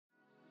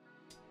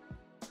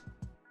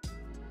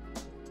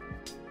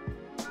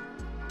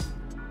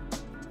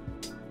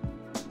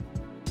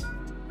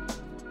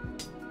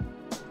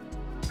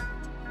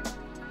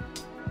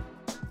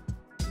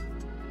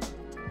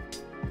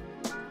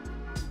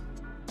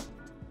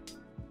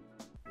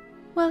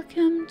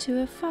Welcome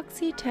to a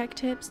Foxy Tech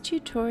Tips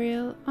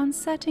tutorial on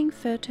setting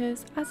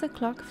photos as a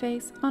clock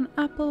face on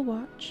Apple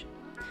Watch.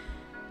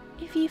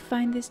 If you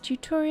find this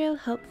tutorial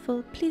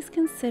helpful, please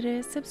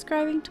consider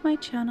subscribing to my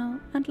channel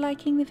and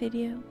liking the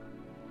video.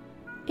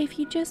 If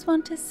you just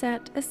want to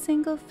set a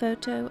single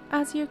photo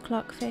as your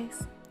clock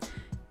face,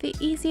 the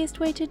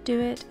easiest way to do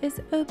it is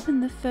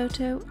open the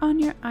photo on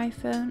your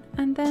iPhone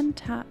and then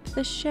tap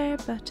the Share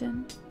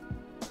button.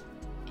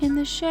 In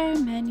the Share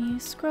menu,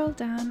 scroll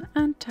down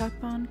and tap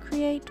on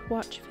Create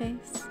Watch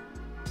Face.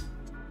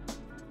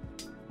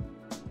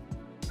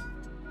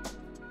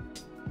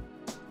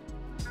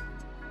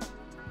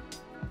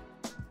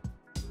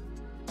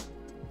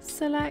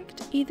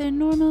 Select either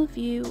Normal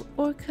View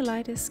or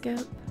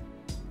Kaleidoscope.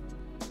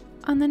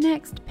 On the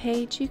next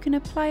page, you can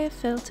apply a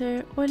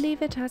filter or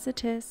leave it as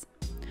it is.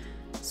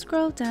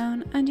 Scroll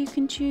down and you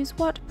can choose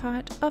what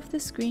part of the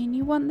screen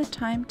you want the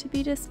time to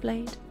be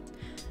displayed,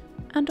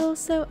 and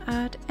also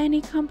add any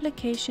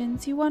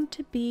complications you want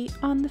to be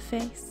on the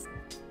face.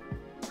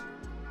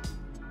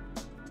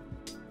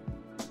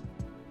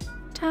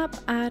 Tap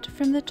Add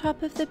from the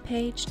top of the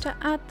page to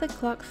add the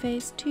clock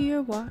face to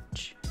your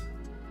watch.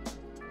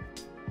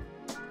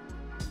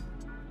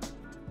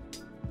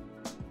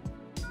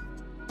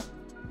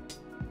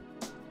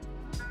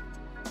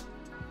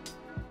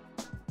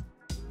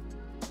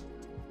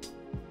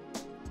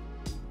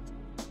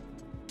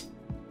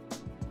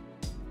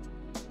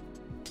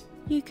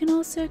 You can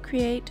also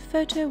create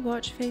photo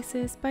watch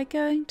faces by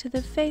going to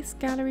the Face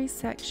Gallery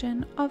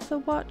section of the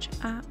Watch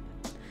app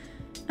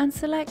and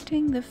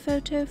selecting the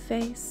photo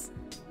face.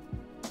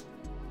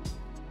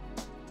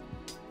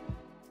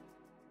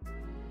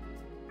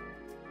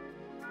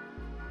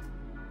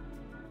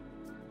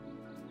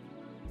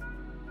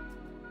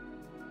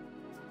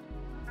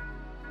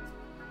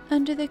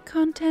 Under the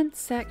Contents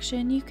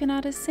section, you can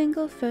add a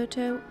single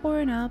photo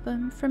or an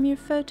album from your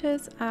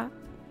Photos app.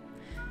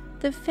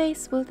 The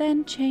face will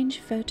then change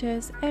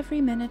photos every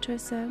minute or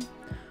so,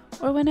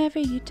 or whenever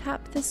you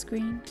tap the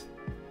screen.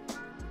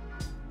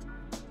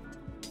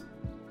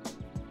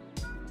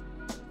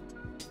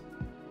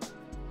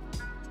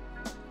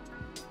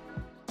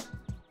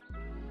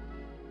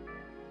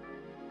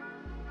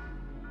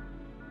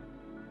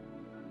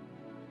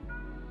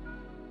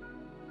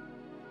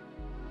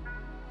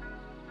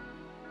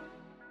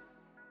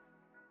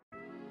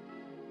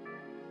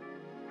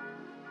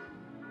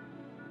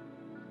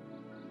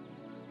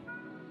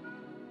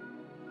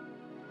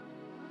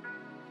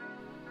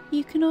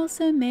 You can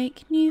also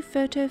make new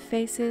photo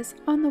faces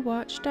on the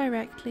watch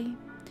directly.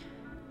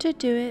 To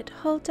do it,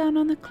 hold down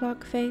on the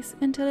clock face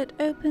until it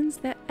opens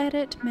the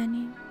Edit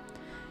menu.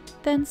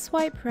 Then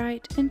swipe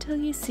right until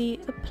you see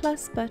a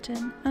plus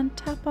button and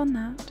tap on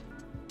that.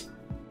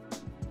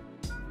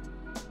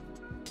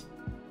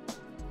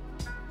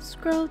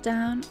 Scroll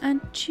down and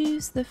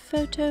choose the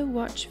photo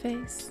watch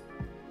face.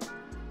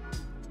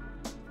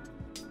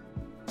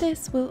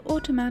 This will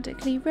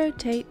automatically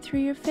rotate through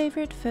your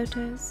favorite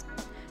photos,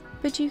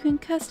 but you can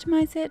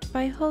customize it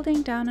by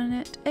holding down on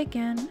it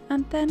again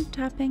and then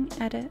tapping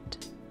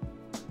Edit.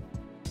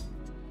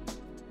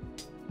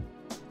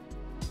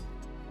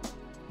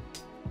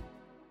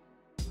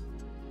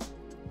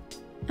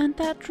 And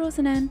that draws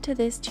an end to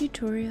this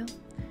tutorial.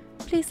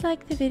 Please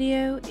like the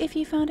video if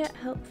you found it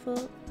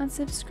helpful and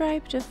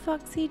subscribe to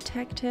Foxy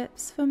Tech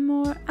Tips for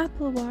more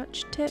Apple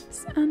Watch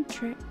tips and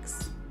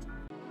tricks.